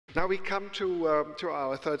Now we come to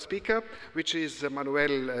our third speaker, which is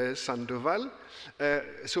Manuel Sandoval.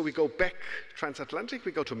 So we go back transatlantic,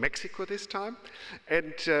 we go to Mexico this time.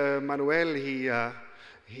 And Manuel, he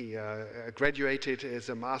graduated as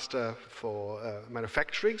a master for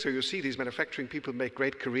manufacturing. So you see, these manufacturing people make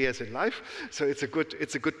great careers in life. So it's a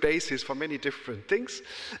good basis for many different things.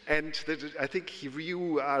 And I think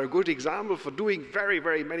you are a good example for doing very,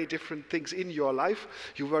 very many different things in your life.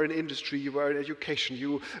 You were in industry, you were in education,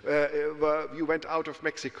 you went out of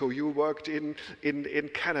Mexico, you worked in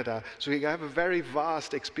Canada. So you have a very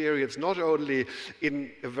vast experience, not only in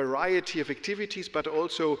a variety of activities, but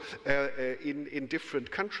also in different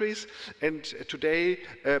countries. And today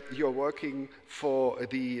you're working for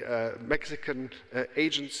the Mexican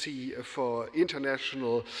Agency for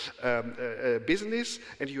International Business,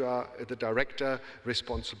 and you are the director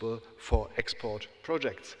responsible for export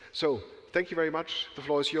projects. So thank you very much. The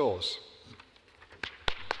floor is yours.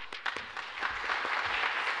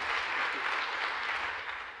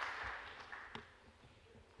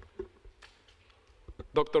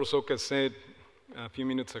 Dr. Soka said a few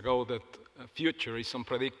minutes ago that future is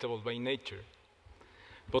unpredictable by nature.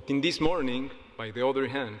 But in this morning, by the other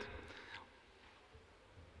hand,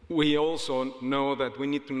 we also know that we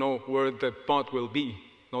need to know where the path will be,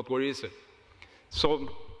 not where is it. So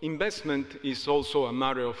investment is also a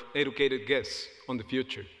matter of educated guess on the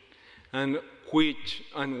future, and which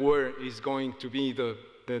and where is going to be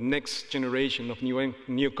the next generation of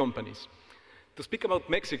new companies. To speak about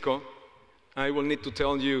Mexico, I will need to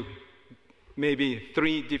tell you maybe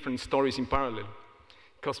 3 different stories in parallel,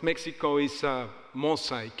 because Mexico is a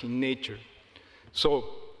mosaic in nature. So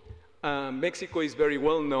Mexico is very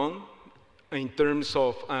well known in terms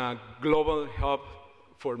of a global hub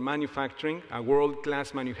for manufacturing, a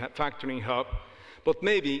world-class manufacturing hub, but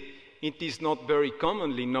maybe it is not very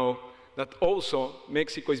commonly known that also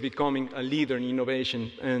Mexico is becoming a leader in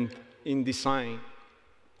innovation and in design.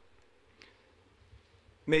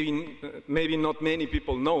 Maybe not many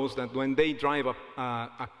people know that when they drive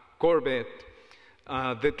a Corvette,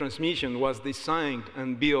 the transmission was designed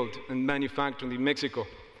and built and manufactured in Mexico.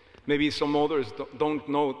 Maybe some others don't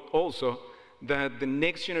know also that the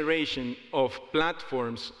next generation of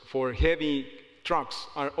platforms for heavy trucks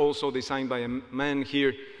are also designed by a man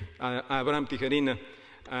here, Abraham Tijerina,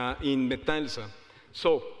 in Metalsa.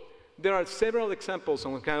 So there are several examples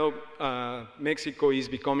on how Mexico is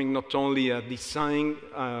becoming not only a design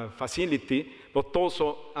facility, but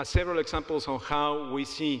also several examples on how we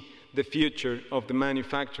see the future of the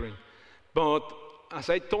manufacturing. But as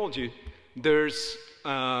I told you, there's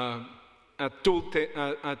a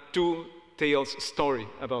two-tails story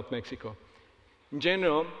about Mexico. In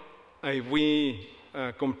general, if we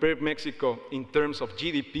compare Mexico in terms of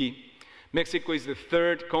GDP, Mexico is the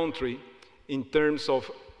 3rd country in terms of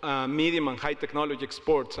medium and high technology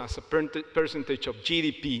exports as a percentage of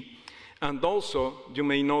GDP. And also, you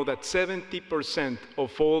may know that 70%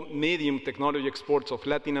 of all medium technology exports of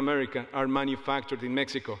Latin America are manufactured in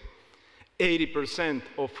Mexico. 80%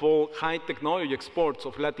 of all high technology exports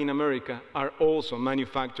of Latin America are also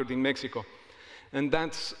manufactured in Mexico. And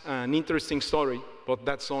that's an interesting story, but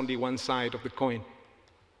that's only one side of the coin.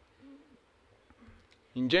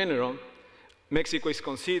 In general, Mexico is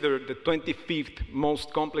considered the 25th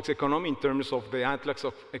most complex economy in terms of the Atlas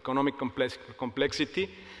of Economic Complexity,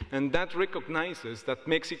 and that recognizes that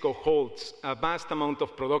Mexico holds a vast amount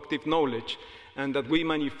of productive knowledge and that we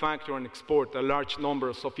manufacture and export a large number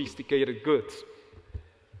of sophisticated goods.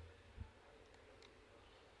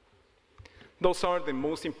 Those are the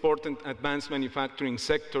most important advanced manufacturing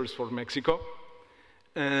sectors for Mexico,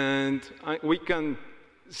 and we can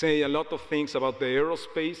say a lot of things about the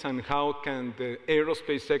aerospace and how can the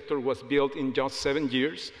aerospace sector was built in just 7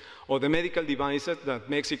 years, or the medical devices that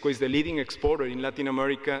Mexico is the leading exporter in Latin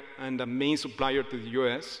America and the main supplier to the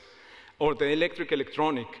US, or the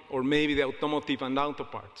electronic, or maybe the automotive and auto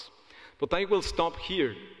parts. But I will stop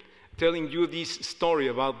here telling you this story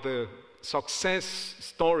about the success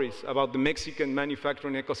stories about the Mexican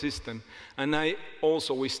manufacturing ecosystem, and I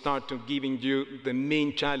also will start to giving you the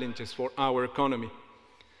main challenges for our economy.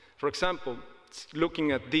 For example,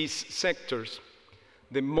 looking at these sectors,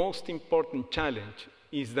 the most important challenge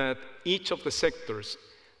is that each of the sectors,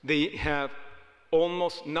 they have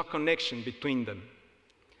almost no connection between them.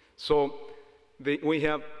 So we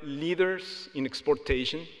have leaders in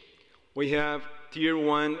exportation, we have Tier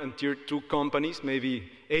 1 and Tier 2 companies,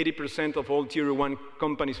 maybe 80% of all Tier 1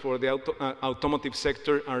 companies for the automotive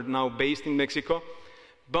sector are now based in Mexico,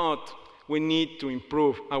 but we need to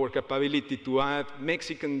improve our capability to add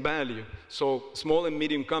Mexican value, so small and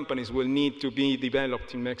medium companies will need to be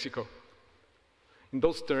developed in Mexico. In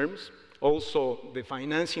those terms, also the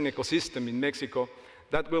financing ecosystem in Mexico,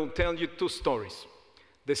 that will tell you two stories.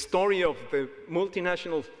 The story of the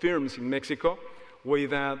multinational firms in Mexico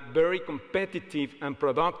with a very competitive and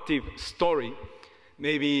productive story,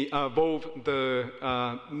 maybe above the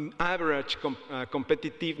average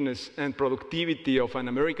competitiveness and productivity of an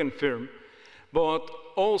American firm, but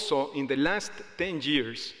also in the last 10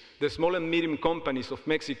 years, the small and medium companies of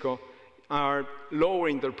Mexico are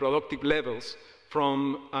lowering their productive levels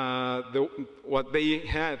from what they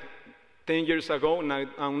had 10 years ago,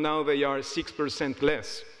 and now they are 6%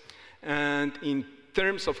 less. And in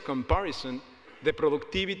terms of comparison, the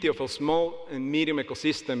productivity of a small and medium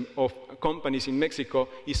ecosystem of companies in Mexico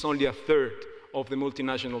is only a third of the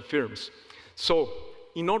multinational firms. So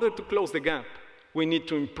in order to close the gap, we need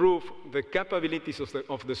to improve the capabilities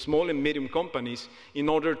of the small and medium companies in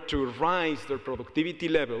order to rise their productivity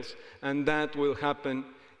levels, and that will happen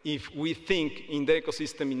if we think in the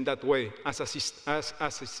ecosystem in that way, as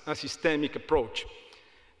a systemic approach.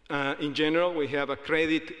 In general, we have a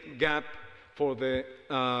credit gap for the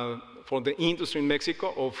industry in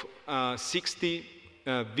Mexico of $60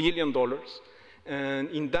 billion, and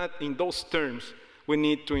in those terms, we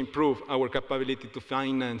need to improve our capability to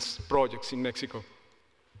finance projects in Mexico.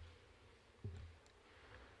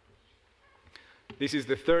 This is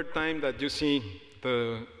the third time that you see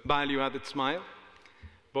the value-added smile,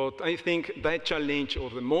 but I think that challenge, or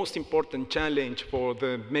the most important challenge for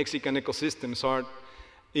the Mexican ecosystems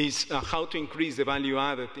is how to increase the value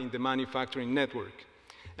added in the manufacturing network,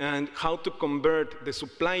 and how to convert the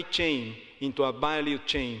supply chain into a value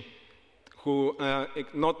chain, who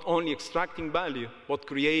not only extracting value, but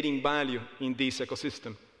creating value in this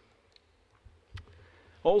ecosystem.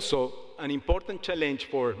 Also, an important challenge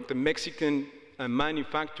for the Mexican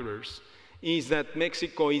manufacturers is that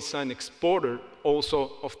Mexico is an exporter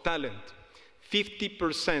also of talent.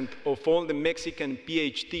 50% of all the Mexican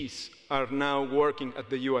PhDs are now working at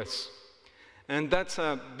the US. And that's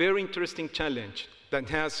a very interesting challenge that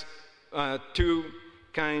has two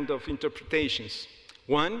kinds of interpretations.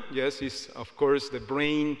 One, yes, is of course the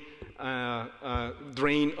brain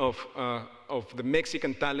drain of the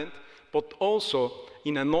Mexican talent, but also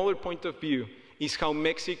in another point of view is how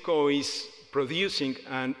Mexico is producing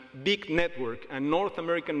a big network, a North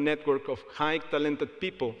American network of high talented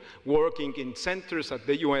people working in centers at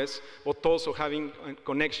the US, but also having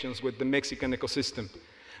connections with the Mexican ecosystem.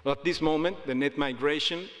 But at this moment, the net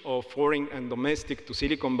migration of foreign and domestic to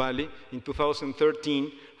Silicon Valley in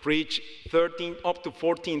 2013 reached up to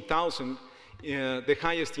 14,000, the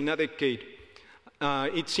highest in a decade.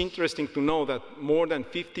 It's interesting to know that more than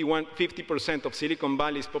 50% of Silicon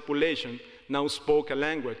Valley's population now spoke a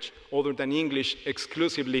language other than English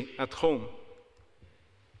exclusively at home.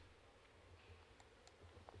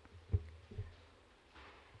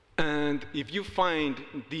 And if you find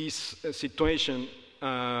this situation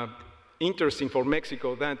interesting for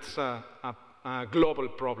Mexico, that's a global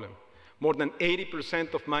problem. More than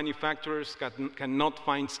 80% of manufacturers cannot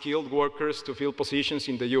find skilled workers to fill positions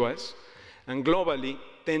in the US, and globally,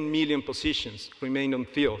 10 million positions remain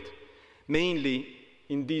unfilled, mainly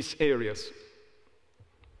in these areas: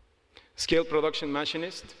 skilled production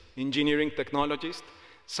machinists, engineering technologists,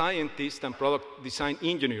 scientists, and product design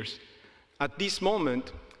engineers. At this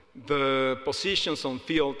moment, the positions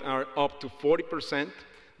unfilled are up to 40%,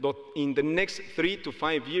 but in the next 3 to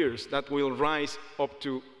 5 years, that will rise up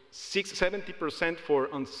to 70% for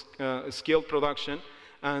skilled production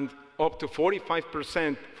and up to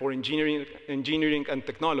 45% for engineering and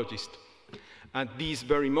technologists. At this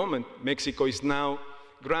very moment, Mexico is now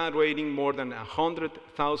graduating more than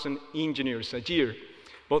 100,000 engineers a year.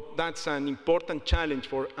 But that's an important challenge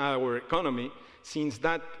for our economy, since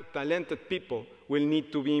that talented people will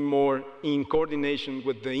need to be more in coordination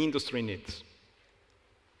with the industry needs.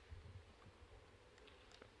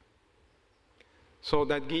 So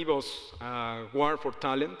that gives us a war for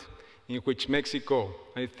talent, in which Mexico,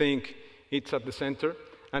 I think, it's at the center.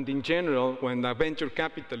 And in general, when a venture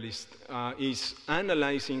capitalist is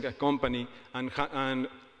analyzing a company and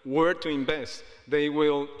where to invest, they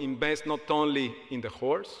will invest not only in the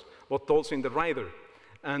horse, but also in the rider.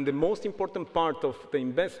 And the most important part of the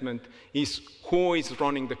investment is who is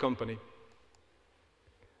running the company.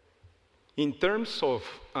 In terms of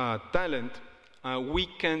talent, we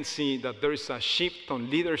can see that there is a shift on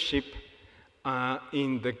leadership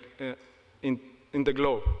in the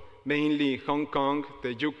globe. Mainly Hong Kong,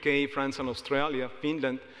 the UK, France, and Australia,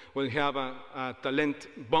 Finland will have a talent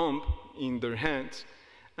bomb in their hands.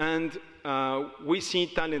 And we see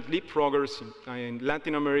talent leapfroggers in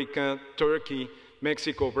Latin America, Turkey,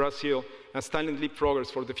 Mexico, Brazil, as talent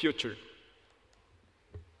leapfroggers for the future.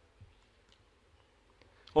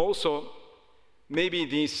 Also, maybe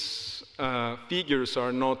these figures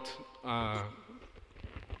are not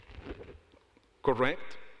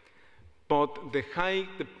correct, but the high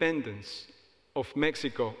dependence of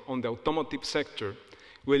Mexico on the automotive sector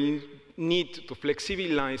will need to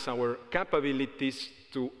flexibilize our capabilities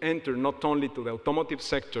to enter not only to the automotive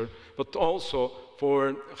sector, but also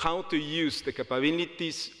for how to use the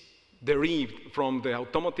capabilities derived from the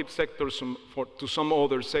automotive sectors to some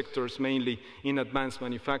other sectors, mainly in advanced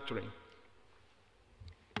manufacturing.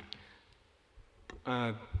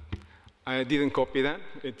 I didn't copy that.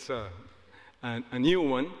 It's a new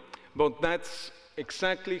one, but that's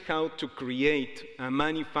exactly how to create a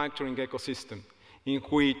manufacturing ecosystem in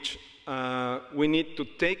which we need to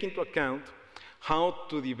take into account how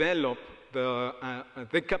to develop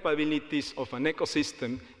the capabilities of an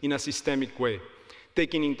ecosystem in a systemic way,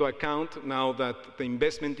 taking into account now that the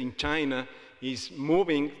investment in China is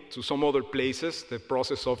moving to some other places, the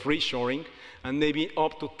process of reshoring, and maybe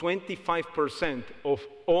up to 25% of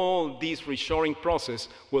all this reshoring process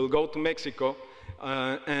will go to Mexico,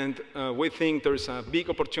 and we think there's a big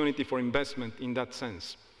opportunity for investment in that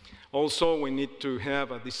sense. Also, we need to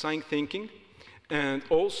have a design thinking, and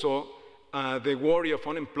also the worry of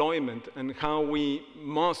unemployment and how we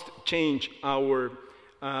must change our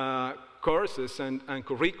courses and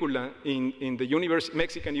curricula in the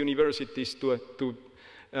Mexican universities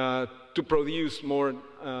to produce more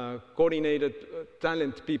coordinated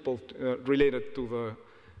talent people related to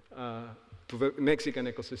the Mexican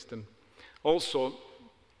ecosystem. Also,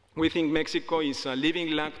 we think Mexico is a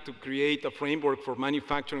living lab to create a framework for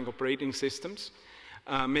manufacturing operating systems,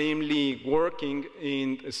 mainly working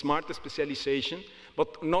in smart specialization,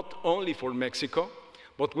 but not only for Mexico,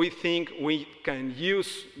 but we think we can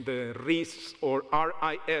use the RIS or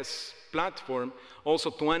RIS platform also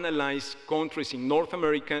to analyze countries in North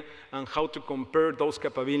America and how to compare those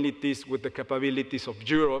capabilities with the capabilities of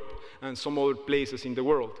Europe and some other places in the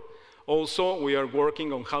world. Also, we are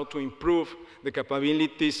working on how to improve the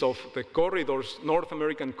capabilities of the corridors, North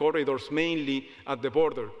American corridors, mainly at the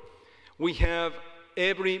border. We have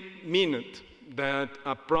every minute that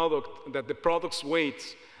the product's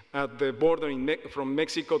weights at the border from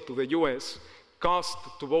Mexico to the US cost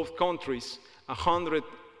to both countries $100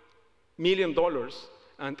 million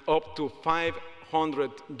and up to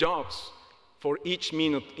 500 jobs for each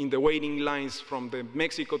minute in the waiting lines from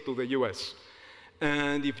Mexico to the US.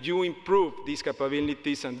 And if you improve these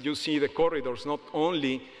capabilities and you see the corridors not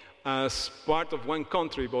only as part of one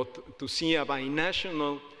country, but to see a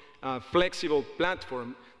binational flexible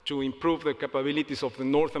platform to improve the capabilities of the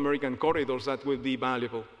North American corridors, that will be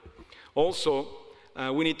valuable. Also,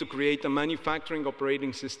 we need to create a manufacturing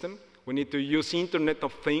operating system. We need to use Internet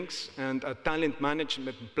of Things and a talent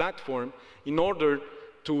management platform in order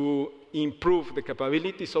to improve the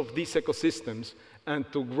capabilities of these ecosystems and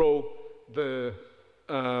to grow the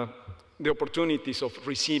opportunities of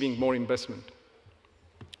receiving more investment.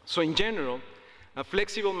 So in general, a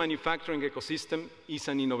flexible manufacturing ecosystem is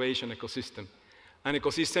an innovation ecosystem, an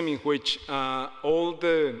ecosystem in which all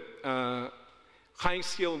the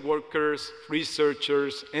high-skilled workers,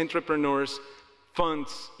 researchers, entrepreneurs,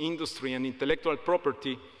 funds, industry, and intellectual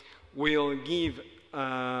property will give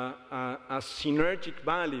a synergic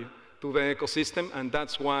value to the ecosystem, and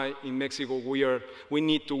that's why in Mexico we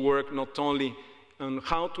need to work not only on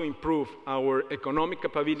how to improve our economic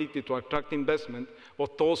capability to attract investment,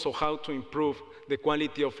 but also how to improve the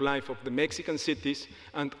quality of life of the Mexican cities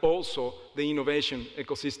and also the innovation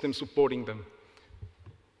ecosystem supporting them.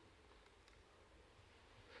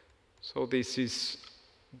 So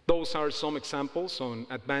those are some examples on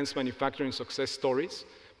advanced manufacturing success stories,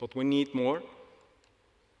 but we need more.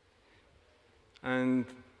 And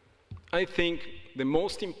I think the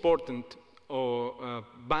most important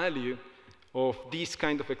value of this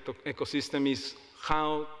kind of ecosystem is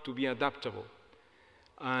how to be adaptable.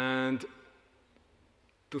 And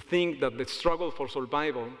to think that the struggle for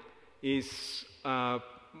survival is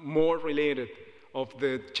more related of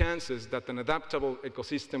the chances that an adaptable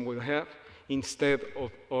ecosystem will have instead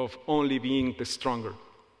of only being the stronger.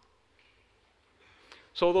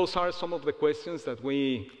 So those are some of the questions that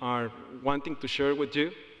we are wanting to share with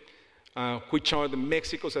you. Which are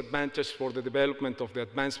Mexico's advantages for the development of the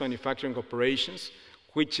advanced manufacturing operations?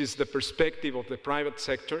 Which is the perspective of the private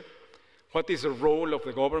sector? What is the role of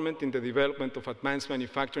the government in the development of advanced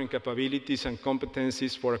manufacturing capabilities and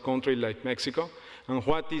competencies for a country like Mexico? And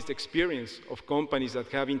what is the experience of companies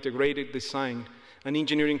that have integrated design and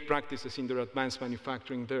engineering practices in their advanced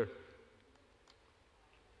manufacturing there?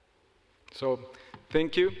 So,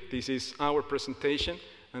 thank you. This is our presentation,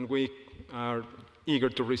 and we are eager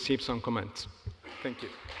to receive some comments. Thank you.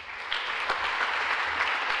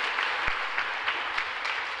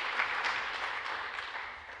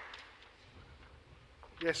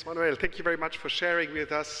 Yes, Manuel, thank you very much for sharing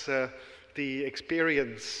with us the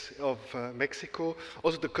experience of Mexico,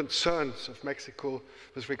 also the concerns of Mexico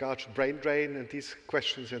with regard to brain drain and these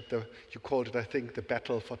questions, and you called it, I think, the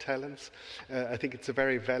battle for talents. I think it's a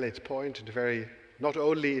very valid point and a very, not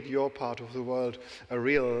only in your part of the world, a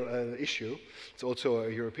real issue, it's also a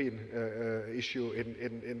European issue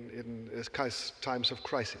in times of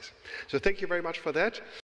crisis. So thank you very much for that.